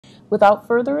without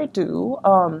further ado,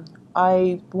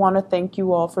 I want to thank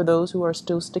you all for those who are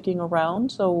still sticking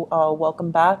around. So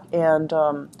welcome back, and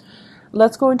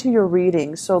let's go into your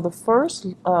reading. So the first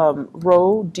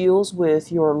row deals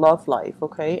with your love life,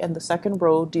 okay? And the second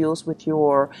row deals with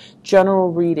your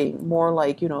general reading, more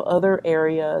like, other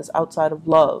areas outside of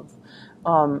love,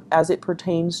 as it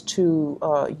pertains to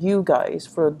you guys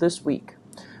for this week.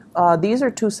 These are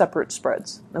two separate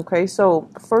spreads, okay? So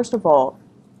first of all,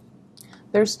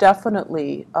 there's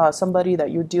definitely somebody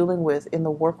that you're dealing with in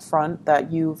the work front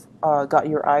that you've got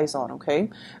your eyes on, okay?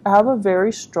 I have a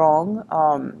very strong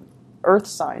earth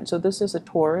sign. So this is a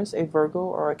Taurus, a Virgo,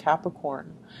 or a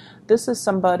Capricorn. This is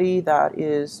somebody that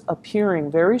is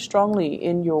appearing very strongly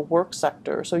in your work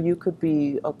sector. So you could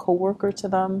be a coworker to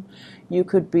them. You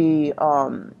could be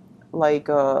like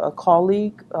a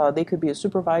colleague. They could be a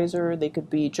supervisor. They could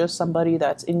be just somebody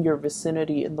that's in your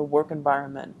vicinity in the work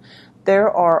environment.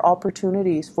 There are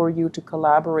opportunities for you to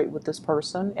collaborate with this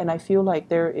person, and I feel like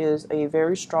there is a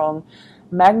very strong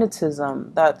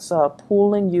magnetism that's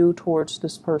pulling you towards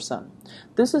this person.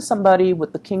 This is somebody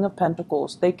with the King of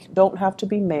Pentacles. They don't have to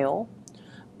be male,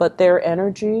 but their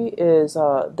energy is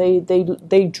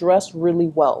they dress really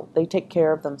well. They take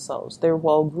care of themselves. They're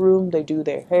well groomed. They do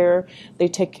their hair. They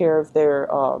take care of their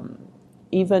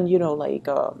even, like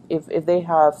if they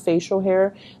have facial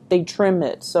hair, they trim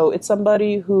it. So it's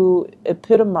somebody who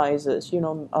epitomizes,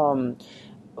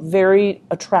 very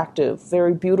attractive,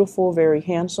 very beautiful, very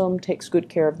handsome, takes good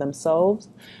care of themselves,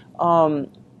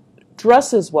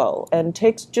 dresses well, and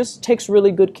takes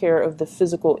really good care of the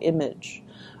physical image.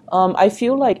 I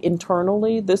feel like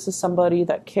internally, this is somebody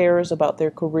that cares about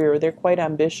their career. They're quite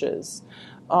ambitious.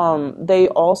 They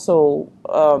also,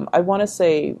 I want to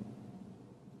say,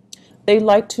 they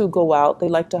like to go out, they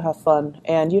like to have fun,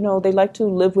 and they like to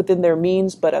live within their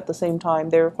means, but at the same time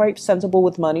they're quite sensible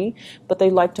with money, but they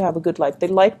like to have a good life. They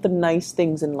like the nice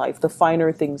things in life, the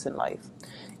finer things in life.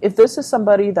 If this is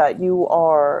somebody that you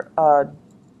are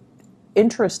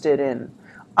interested in,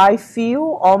 I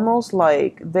feel almost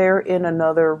like they're in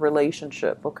another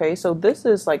relationship, okay? So this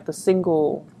is like the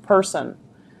single person,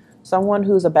 someone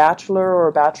who's a bachelor or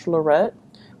a bachelorette.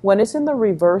 When it's in the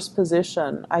reverse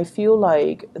position, I feel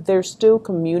like they're still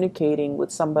communicating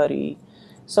with somebody.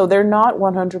 So they're not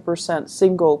 100%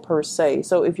 single per se.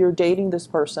 So if you're dating this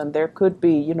person, there could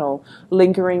be,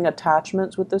 lingering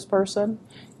attachments with this person.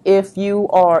 If you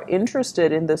are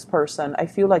interested in this person, I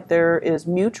feel like there is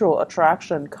mutual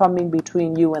attraction coming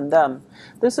between you and them.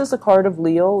 This is a card of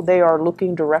Leo. They are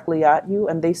looking directly at you,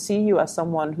 and they see you as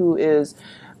someone who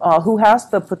has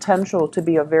the potential to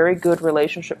be a very good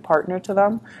relationship partner to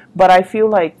them. But I feel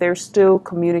like there's still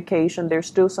communication, there's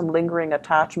still some lingering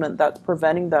attachment that's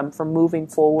preventing them from moving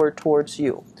forward towards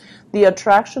you. The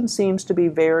attraction seems to be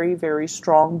very, very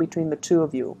strong between the two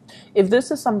of you. If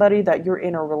this is somebody that you're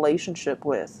in a relationship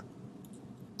with,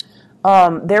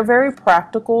 they're very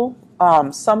practical.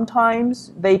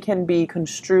 Sometimes they can be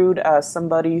construed as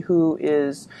somebody who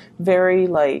is very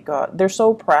they're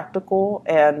so practical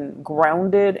and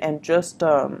grounded, and just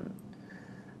the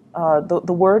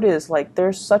word is like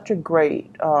they're such a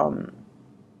great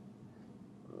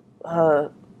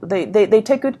they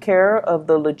take good care of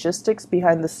the logistics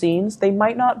behind the scenes. They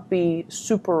might not be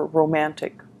super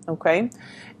romantic, okay?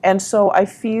 And so I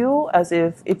feel as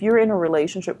if you're in a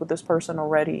relationship with this person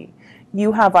already,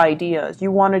 you have ideas,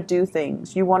 you want to do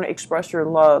things, you want to express your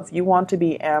love, you want to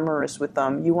be amorous with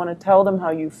them, you want to tell them how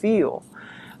you feel,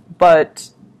 but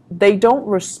they don't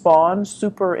respond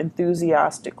super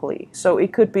enthusiastically. So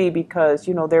it could be because,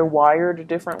 they're wired a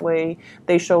different way,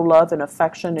 they show love and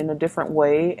affection in a different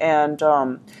way, and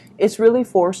it's really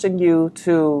forcing you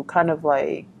to kind of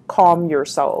calm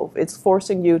yourself. It's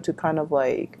forcing you to kind of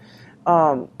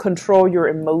control your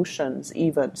emotions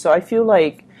even. So I feel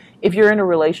like if you're in a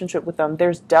relationship with them,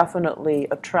 there's definitely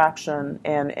attraction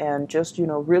and just,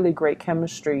 really great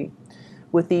chemistry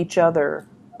with each other.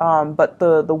 But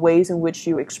the ways in which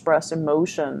you express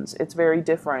emotions, it's very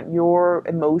different. Your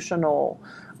emotional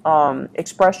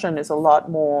expression is a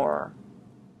lot more,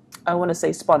 I want to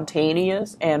say,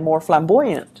 spontaneous and more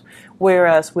flamboyant.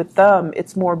 Whereas with them,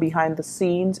 it's more behind the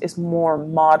scenes, it's more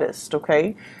modest,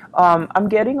 okay? I'm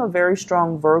getting a very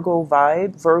strong Virgo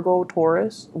vibe, Virgo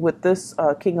Taurus, with this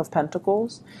King of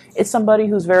Pentacles. It's somebody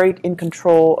who's very in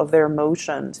control of their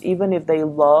emotions. Even if they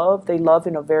love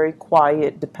in a very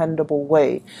quiet, dependable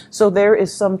way. So there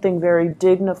is something very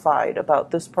dignified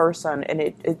about this person, and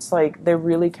it's like they're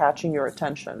really catching your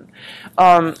attention.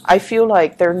 I feel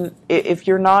like if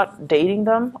you're not dating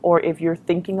them, or if you're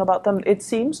thinking about them, it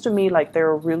seems to me like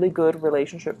they're a really good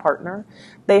relationship partner.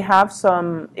 They have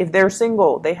some, if they're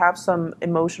single, they have some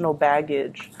emotional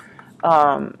baggage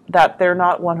that they're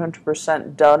not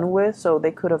 100% done with. So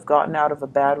they could have gotten out of a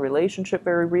bad relationship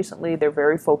very recently. They're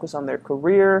very focused on their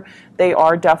career. They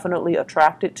are definitely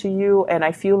attracted to you. And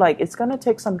I feel like it's going to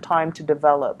take some time to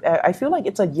develop. I feel like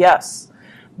it's a yes.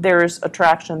 There's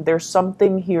attraction. There's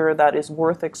something here that is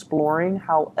worth exploring.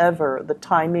 However, the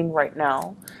timing right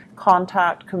now,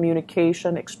 contact,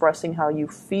 communication, expressing how you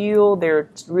feel, they're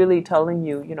really telling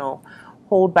you,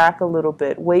 hold back a little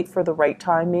bit, wait for the right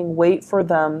timing, wait for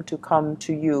them to come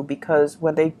to you, because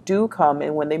when they do come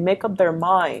and when they make up their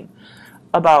mind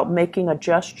about making a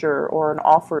gesture or an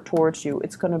offer towards you,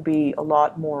 it's going to be a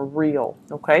lot more real,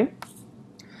 okay?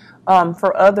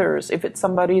 For others, if it's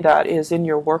somebody that is in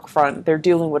your work front, they're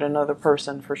dealing with another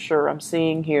person for sure. I'm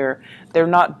seeing here they're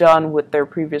not done with their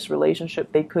previous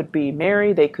relationship. They could be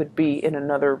married, they could be in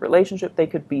another relationship, they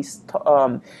could be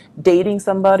dating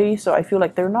somebody. So I feel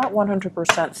like they're not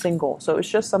 100% single. So it's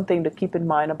just something to keep in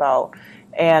mind about.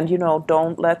 And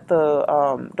don't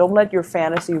let your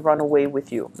fantasy run away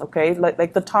with you. Okay,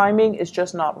 like the timing is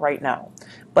just not right now,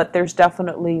 but there's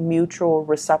definitely mutual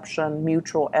reception,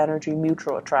 mutual energy,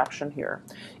 mutual attraction here.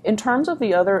 In terms of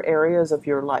the other areas of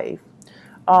your life,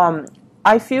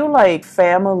 I feel like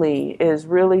family is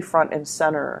really front and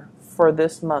center for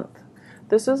this month.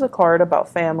 This is a card about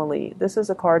family. This is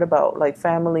a card about like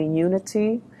family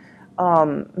unity.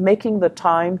 Making the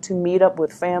time to meet up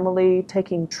with family,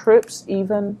 taking trips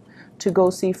even to go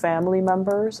see family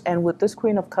members. And with this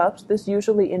Queen of Cups, this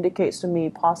usually indicates to me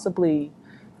possibly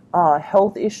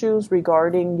health issues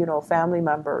regarding, family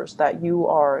members that you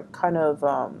are kind of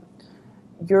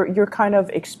you're kind of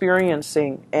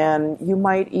experiencing, and you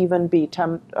might even be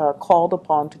called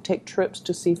upon to take trips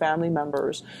to see family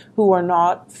members who are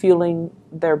not feeling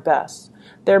their best.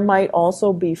 There might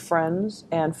also be friends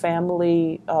and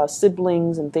family,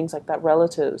 siblings and things like that,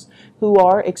 relatives, who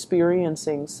are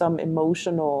experiencing some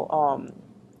emotional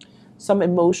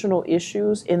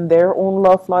issues in their own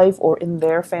love life or in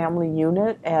their family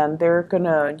unit, and they're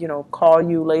gonna, call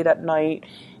you late at night.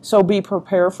 So be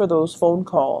prepared for those phone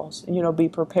calls. Be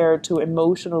prepared to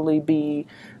emotionally be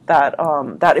that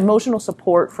emotional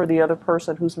support for the other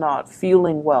person who's not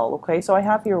feeling well. Okay, so I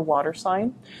have here water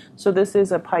sign. So this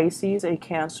is a Pisces, a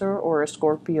Cancer, or a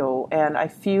Scorpio, and I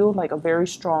feel like a very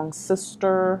strong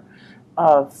sister,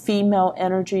 female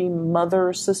energy,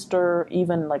 mother, sister,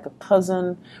 even like a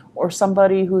cousin, or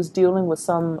somebody who's dealing with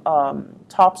some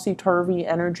topsy-turvy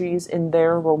energies in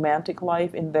their romantic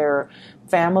life, in their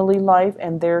family life,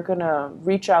 and they're gonna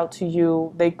reach out to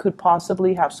you. They could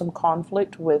possibly have some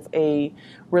conflict with a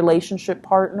relationship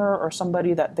partner or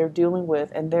somebody that they're dealing with,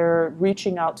 and they're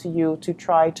reaching out to you to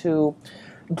try to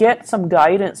get some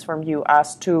guidance from you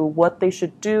as to what they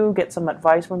should do, get some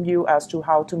advice from you as to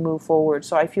how to move forward.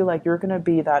 So I feel like you're going to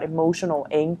be that emotional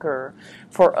anchor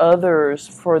for others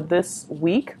for this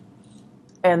week,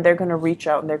 and they're going to reach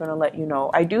out and they're going to let you know.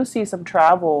 I do see some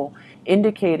travel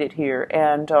indicated here,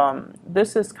 and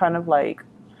this is kind of like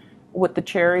with the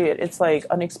Chariot, it's like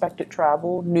unexpected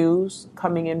travel, news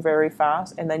coming in very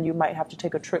fast, and then you might have to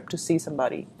take a trip to see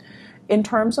somebody. In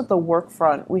terms of the work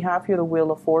front, we have here the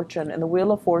Wheel of Fortune, and the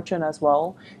Wheel of Fortune as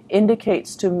well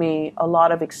indicates to me a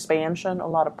lot of expansion, a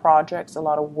lot of projects, a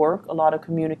lot of work, a lot of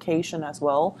communication as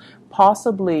well.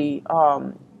 Possibly,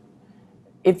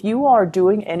 if you are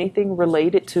doing anything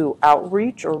related to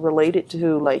outreach or related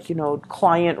to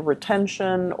client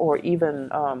retention or even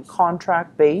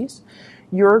contract base,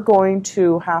 you're going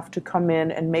to have to come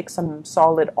in and make some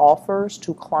solid offers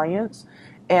to clients.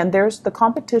 And the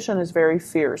competition is very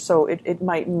fierce. So it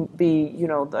might be,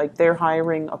 like they're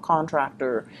hiring a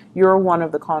contractor. You're one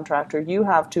of the contractor. You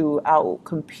have to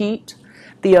out-compete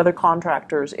the other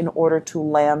contractors in order to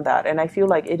land that. And I feel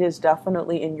like it is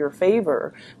definitely in your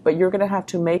favor, but you're going to have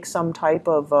to make some type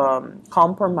of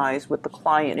compromise with the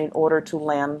client in order to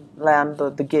land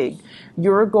the gig.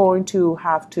 You're going to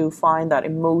have to find that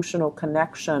emotional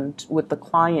connection with the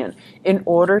client in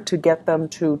order to get them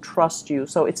to trust you.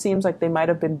 So it seems like they might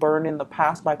have been burned in the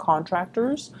past by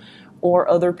contractors or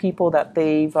other people that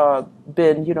they've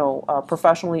been,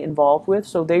 professionally involved with.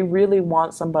 So they really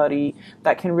want somebody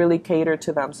that can really cater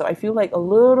to them. So I feel like a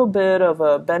little bit of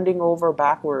a bending over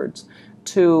backwards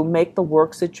to make the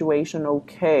work situation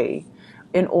okay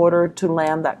in order to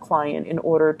land that client, in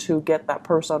order to get that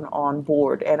person on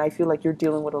board. And I feel like you're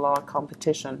dealing with a lot of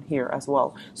competition here as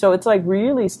well. So it's like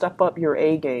really step up your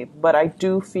A game. But I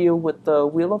do feel with the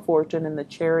Wheel of Fortune and the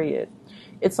Chariot,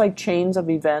 it's like chains of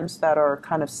events that are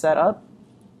kind of set up.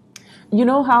 You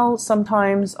know how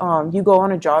sometimes you go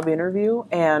on a job interview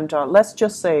and let's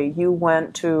just say you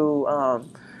went to,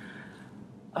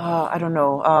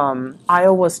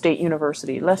 Iowa State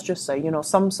University. Let's just say,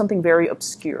 something very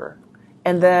obscure.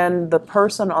 And then the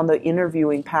person on the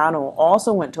interviewing panel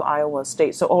also went to Iowa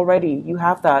State. So already you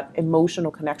have that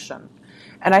emotional connection.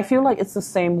 And I feel like it's the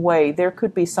same way. There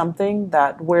could be something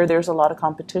that where there's a lot of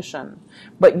competition,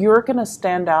 but you're going to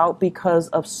stand out because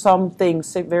of something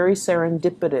very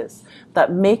serendipitous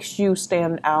that makes you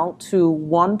stand out to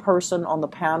one person on the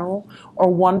panel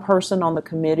or one person on the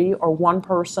committee or one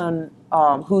person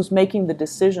who's making the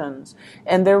decisions.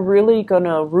 And they're really going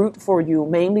to root for you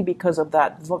mainly because of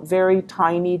that very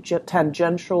tiny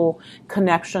tangential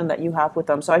connection that you have with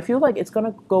them. So I feel like it's going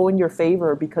to go in your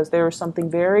favor because there is something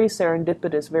very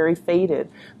serendipitous, very fated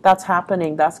that's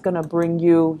happening. That's going to bring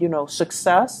you,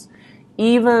 success,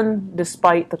 even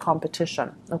despite the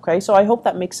competition. Okay, so I hope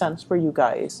that makes sense for you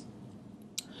guys.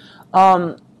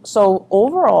 So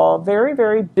overall, very,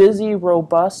 very busy,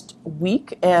 robust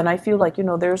week. And I feel like,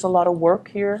 there's a lot of work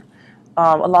here,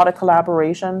 a lot of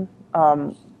collaboration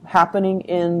happening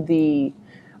in the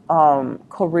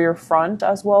career front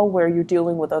as well, where you're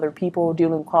dealing with other people,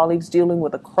 dealing with colleagues, dealing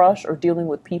with a crush, or dealing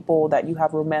with people that you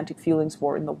have romantic feelings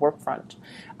for in the work front,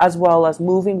 as well as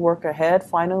moving work ahead,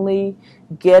 finally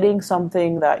getting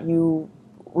something that you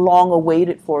long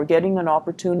awaited for, getting an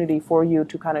opportunity for you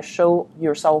to kind of show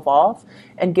yourself off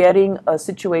and getting a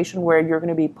situation where you're going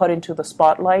to be put into the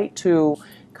spotlight to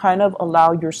kind of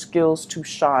allow your skills to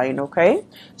shine. Okay,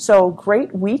 so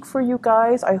great week for you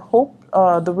guys. I hope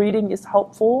the reading is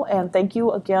helpful, and thank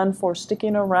you again for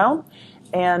sticking around.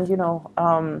 And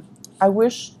I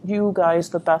wish you guys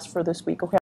the best for this week.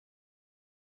 Okay.